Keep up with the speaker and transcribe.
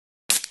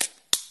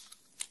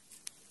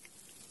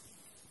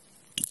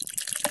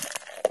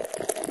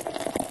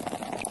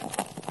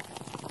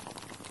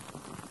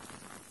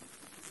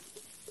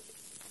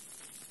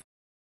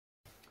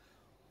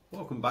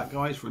welcome back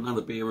guys for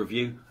another beer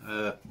review.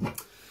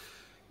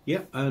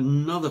 Yeah,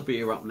 another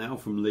beer up now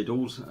from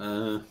Lidl's.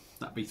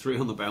 That'd be 3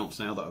 on the bounce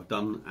now that I've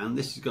done, and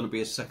this is going to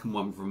be a second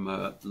one from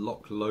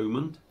Loch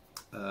Lomond.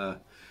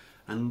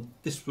 And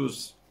this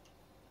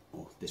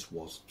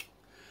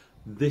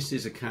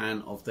is a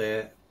can of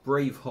their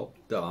Bravehop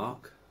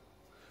Dark,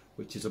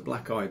 which is a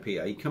black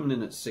IPA coming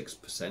in at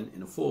 6%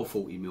 in a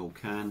 440ml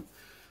can,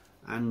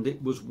 and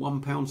it was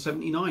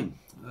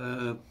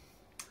 £1.79.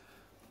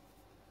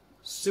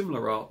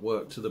 Similar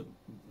artwork to the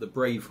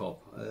Bravehop.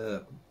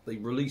 They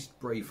released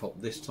Bravehop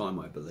this time,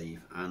 I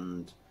believe,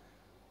 and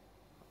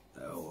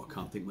I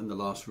can't think when the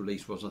last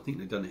release was. I think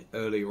they've done it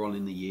earlier on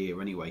in the year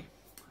anyway.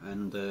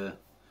 And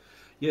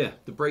yeah,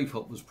 the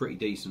Bravehop was pretty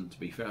decent, to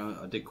be fair.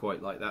 I did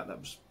quite like that. That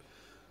was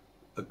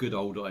a good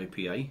old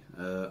IPA.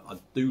 I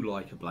do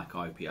like a black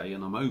IPA,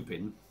 and I'm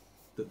hoping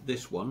that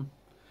this one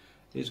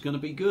is going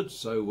to be good.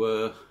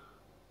 So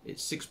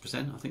it's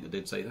 6%. I think I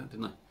did say that,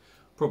 didn't I?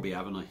 Probably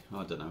haven't I?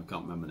 I don't know, I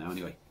can't remember now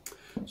anyway.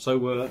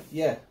 So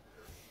yeah,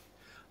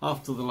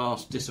 after the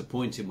last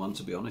disappointing one,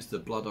 to be honest, the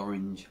Blood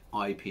Orange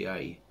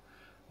IPA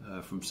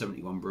from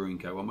 71 Brewing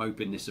Co, I'm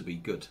hoping this will be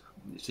good.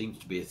 It seems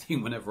to be a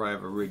thing whenever I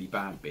have a really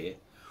bad beer,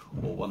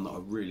 or one that I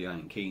really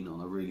ain't keen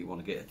on. I really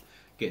want to get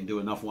and do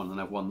another one and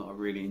have one that I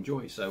really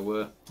enjoy. So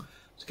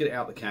let's get it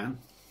out of the can,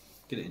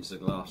 get it into the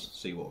glass,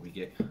 see what we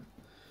get.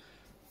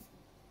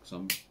 So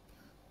I'm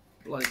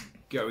bloody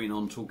going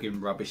on talking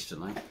rubbish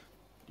tonight.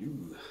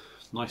 Ooh.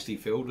 Nicely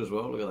filled as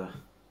well, look at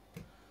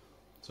that.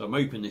 So I'm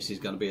hoping this is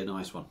going to be a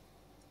nice one.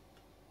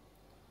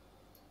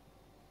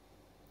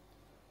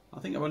 I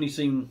think I've only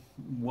seen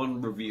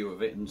one review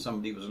of it and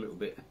somebody was a little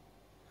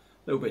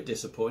bit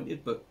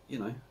disappointed, but you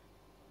know,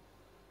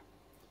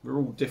 we're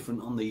all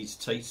different on these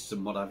tastes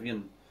and what have you,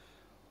 and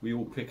we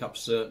all pick up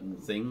certain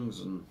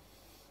things, and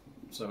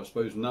so I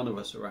suppose none of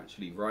us are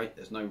actually right.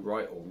 There's no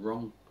right or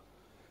wrong.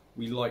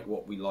 We like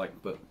what we like,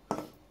 but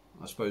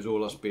I suppose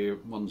all us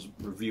ones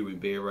reviewing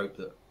beer hope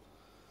that,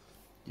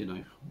 you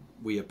know,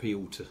 we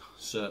appeal to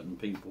certain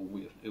people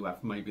who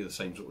have maybe the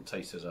same sort of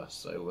taste as us.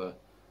 So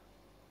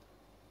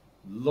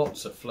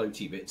lots of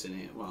floaty bits in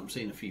here. Well, I'm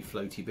seeing a few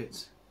floaty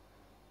bits.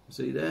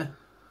 See there?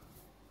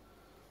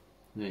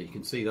 Yeah, you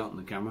can see that on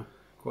the camera.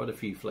 Quite a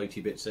few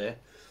floaty bits there.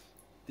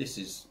 There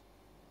is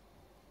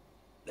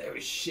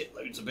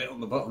shitloads of bit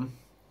on the bottom.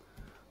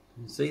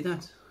 You see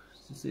that?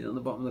 You see it on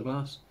the bottom of the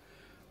glass?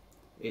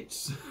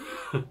 It's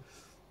I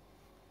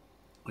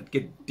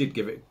did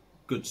give it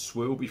good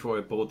swill before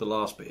I poured the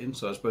last bit in,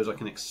 so I suppose I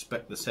can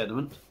expect the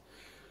sediment.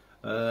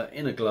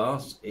 In a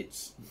glass,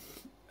 it's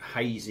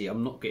hazy.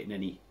 I'm not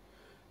getting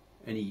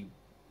any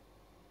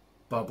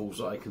bubbles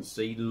that I can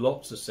see.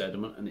 Lots of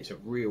sediment, and it's a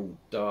real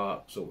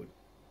dark sort of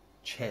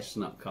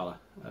chestnut colour.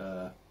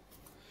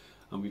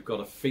 And we've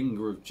got a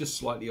finger of just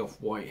slightly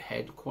off-white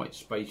head, quite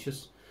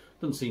spacious.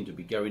 Doesn't seem to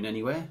be going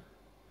anywhere.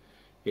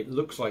 It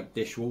looks like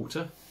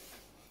dishwater.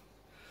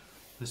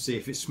 Let's see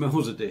if it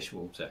smells of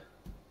dishwater.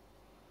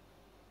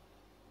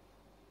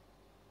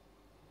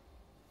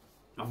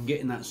 I'm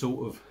getting that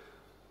sort of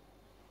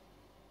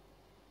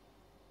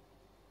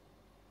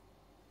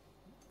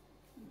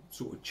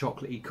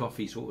chocolatey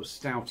coffee, sort of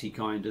stouty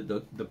kind of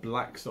the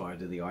black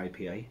side of the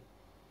IPA.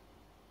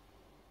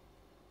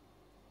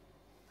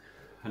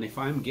 And if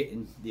I'm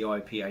getting the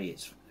IPA,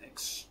 it's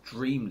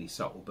extremely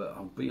subtle, but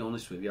I'll be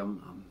honest with you,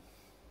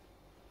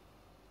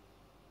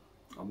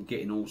 I'm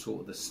getting all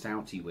sort of the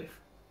stouty whiff,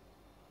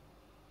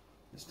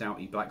 the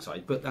stouty black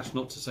side. But that's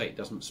not to say it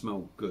doesn't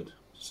smell good.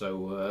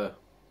 So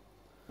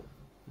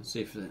let's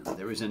see if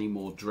there is any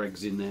more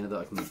dregs in there that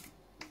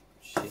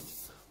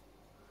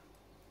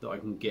I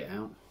can get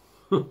out.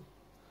 So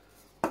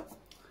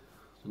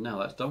now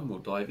that's done, we'll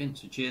dive in.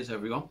 So cheers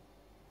everyone.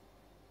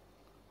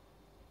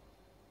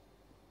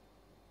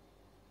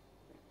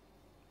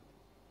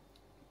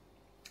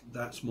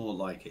 That's more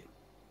like it.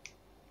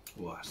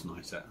 Oh, that's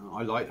nice.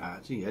 I like that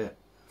actually, yeah.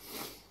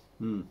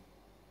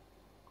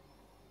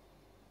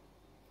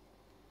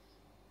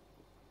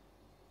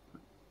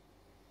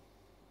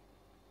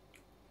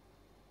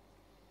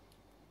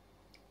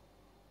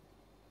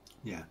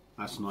 Yeah,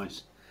 that's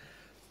nice.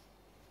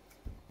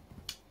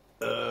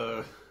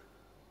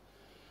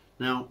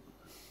 Now,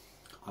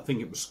 I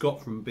think it was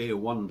Scott from Beer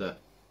Wonder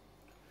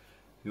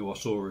who I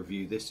saw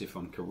review this, if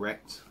I'm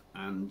correct,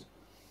 and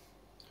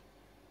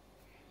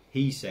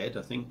he said,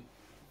 I think,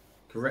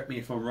 correct me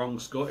if I'm wrong,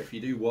 Scott, if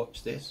you do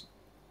watch this,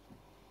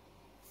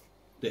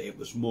 that it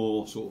was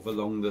more sort of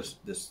along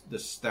the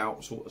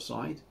stout sort of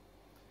side.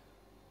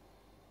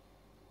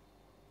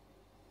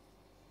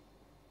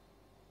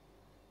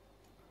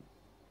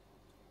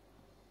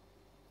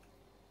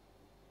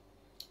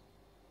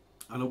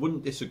 And I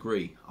wouldn't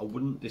disagree. I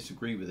wouldn't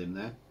disagree with him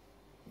there.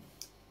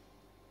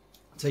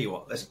 I'll tell you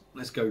what,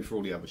 let's go for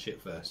all the other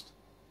shit first.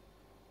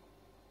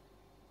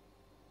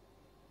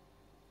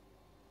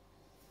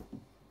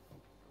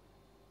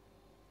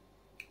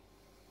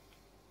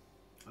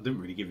 I didn't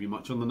really give you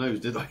much on the nose,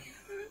 did I?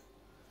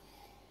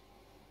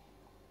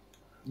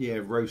 Yeah,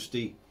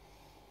 roasty,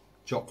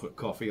 chocolate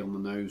coffee on the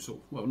nose.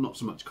 Well, not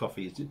so much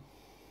coffee, is it?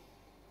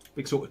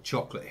 big sort of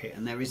chocolate hit,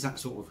 and there is that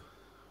sort of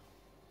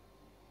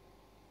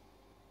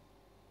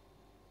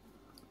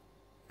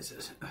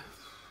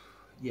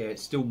yeah,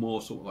 it's still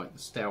more sort of like the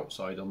stout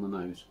side on the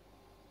nose.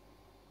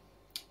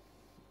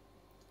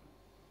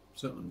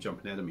 Certainly I'm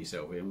jumping ahead of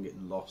myself here, I'm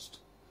getting lost.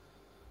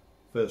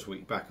 First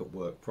week back at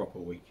work, proper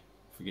week,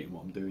 forgetting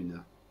what I'm doing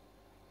now.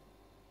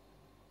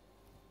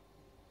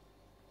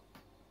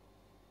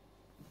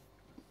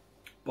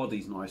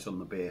 Body's nice on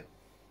the beer.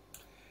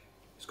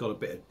 It's got a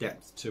bit of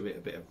depth to it,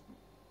 a bit of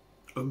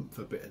oomph,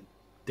 a bit of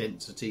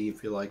density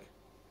if you like.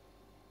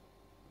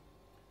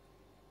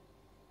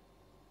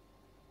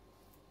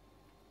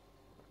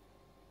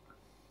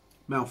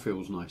 Mouth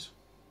feels nice.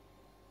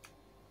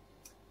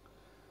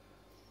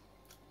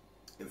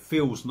 It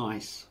feels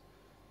nice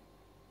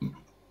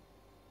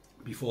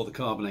before the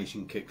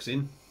carbonation kicks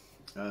in.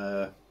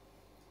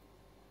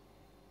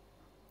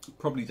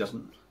 Probably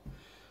doesn't.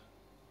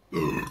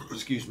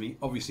 Excuse me.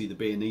 Obviously, the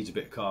beer needs a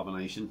bit of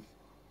carbonation,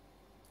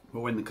 but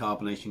when the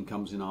carbonation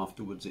comes in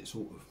afterwards, it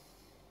sort of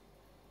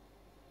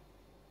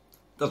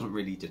doesn't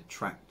really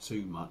detract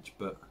too much,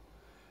 but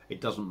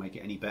it doesn't make it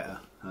any better.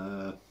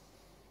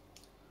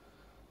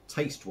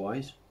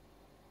 Taste-wise,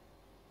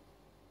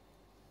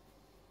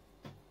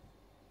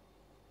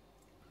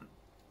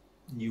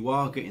 you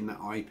are getting that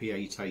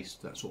IPA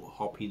taste, that sort of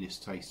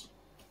hoppiness taste.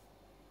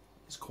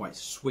 It's quite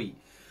sweet.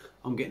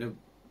 I'm getting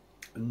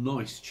a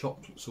nice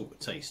chocolate sort of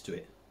taste to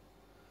it.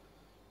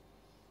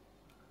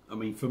 I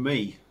mean, for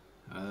me,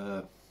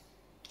 it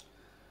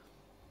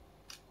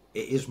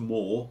is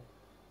more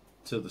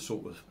to the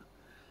sort of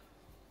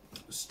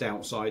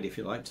stout side, if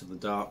you like, to the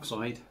dark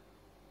side.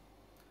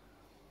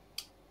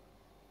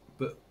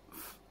 But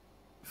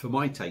for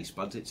my taste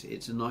buds,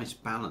 it's a nice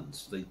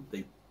balance.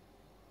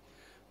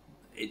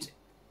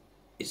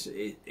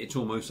 It's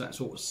almost that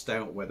sort of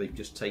stout where they've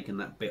just taken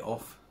that bit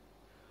off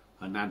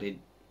and added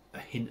a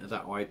hint of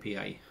that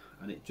IPA,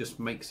 and it just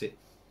makes it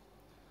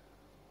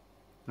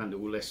a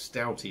little less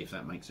stouty, if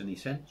that makes any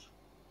sense.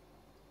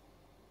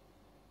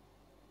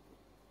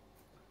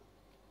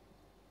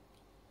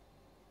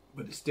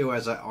 But it still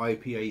has that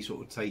IPA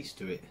sort of taste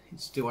to it. It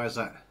still has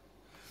that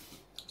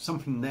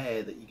something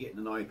there that you get in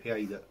an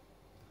IPA that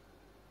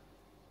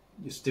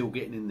you're still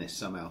getting in this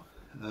somehow.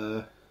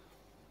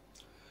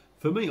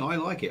 For me, I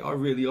like it. I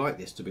really like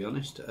this, to be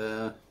honest.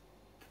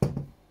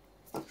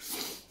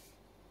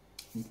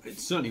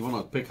 It's certainly one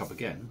I'd pick up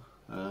again.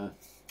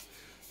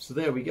 So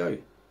there we go.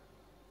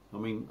 I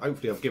mean,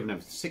 hopefully I've given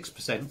everything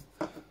 6%.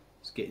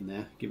 Let's get in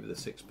there, give it the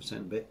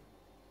 6% bit.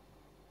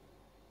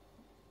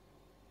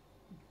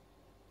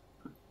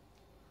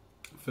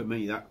 For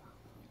me, that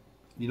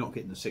you're not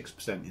getting the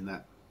 6% in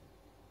that.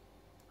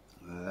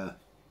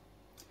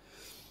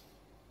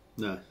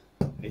 No,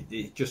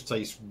 it just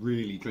tastes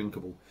really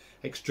drinkable,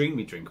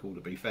 extremely drinkable,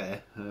 to be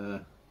fair.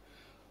 Look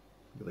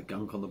at the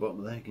gunk on the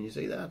bottom there. Can you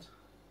see that?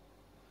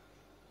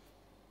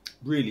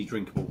 Really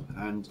drinkable,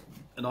 and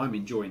I'm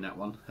enjoying that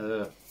one.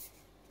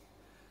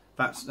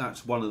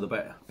 That's one of the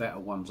better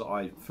ones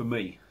that for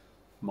me,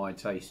 my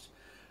taste,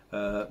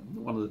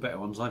 one of the better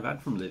ones I've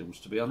had from Lidl's,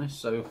 to be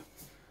honest. So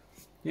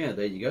yeah,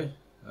 there you go.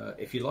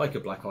 If you like a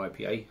black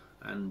IPA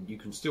and you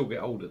can still get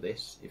hold of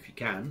this, if you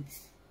can,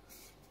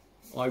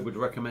 I would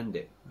recommend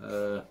it,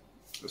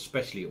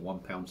 especially at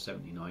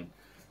 £1.79.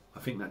 I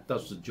think that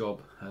does the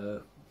job.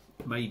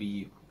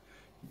 Maybe,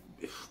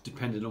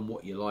 depending on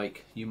what you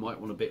like, you might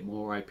want a bit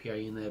more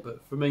IPA in there,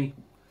 but for me,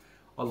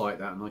 I like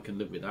that and I can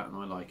live with that and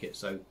I like it.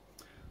 So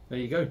there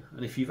you go.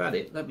 And if you've had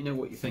it, let me know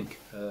what you think.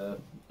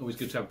 Always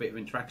good to have a bit of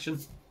interaction.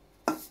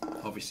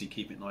 Obviously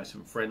keep it nice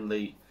and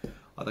friendly.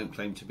 I don't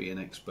claim to be an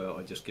expert,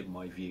 I just give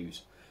my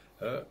views.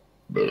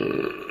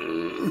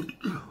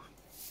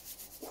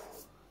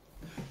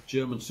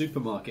 German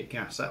supermarket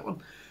gas, that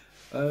one.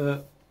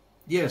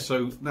 Yeah,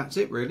 so that's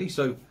it really.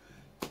 So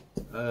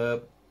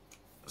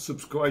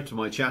subscribe to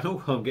my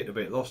channel. I'm getting a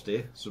bit lost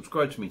here.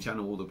 Subscribe to my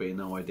channel, All the Beer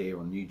No Idea,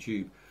 on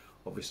YouTube,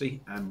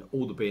 obviously, and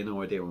All the Beer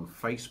No Idea on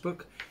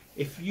Facebook.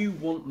 If you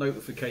want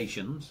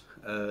notifications,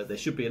 there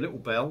should be a little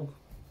bell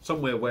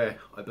somewhere where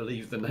I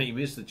believe the name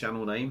is, the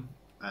channel name,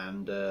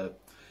 and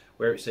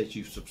where it says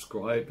you've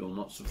subscribed or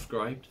not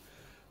subscribed.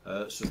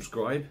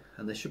 Subscribe,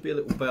 and there should be a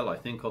little bell, I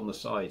think, on the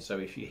side. So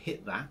if you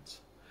hit that,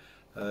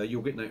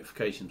 you'll get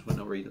notifications when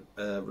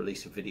I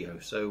release a video.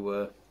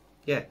 So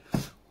yeah,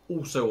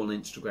 also on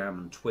Instagram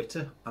and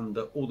Twitter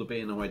under All the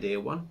Beer No Idea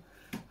 1.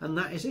 And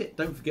that is it.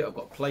 Don't forget, I've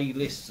got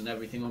playlists and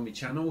everything on my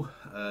channel.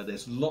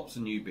 There's lots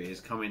of new beers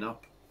coming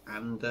up,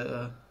 and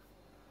I'll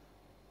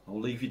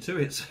leave you to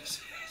it.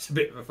 It's a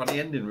bit of a funny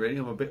ending really.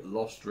 I'm a bit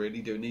lost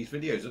really doing these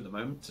videos at the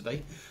moment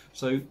today.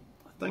 So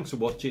thanks for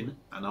watching,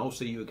 and I'll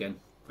see you again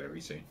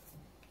very soon.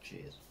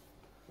 Cheers.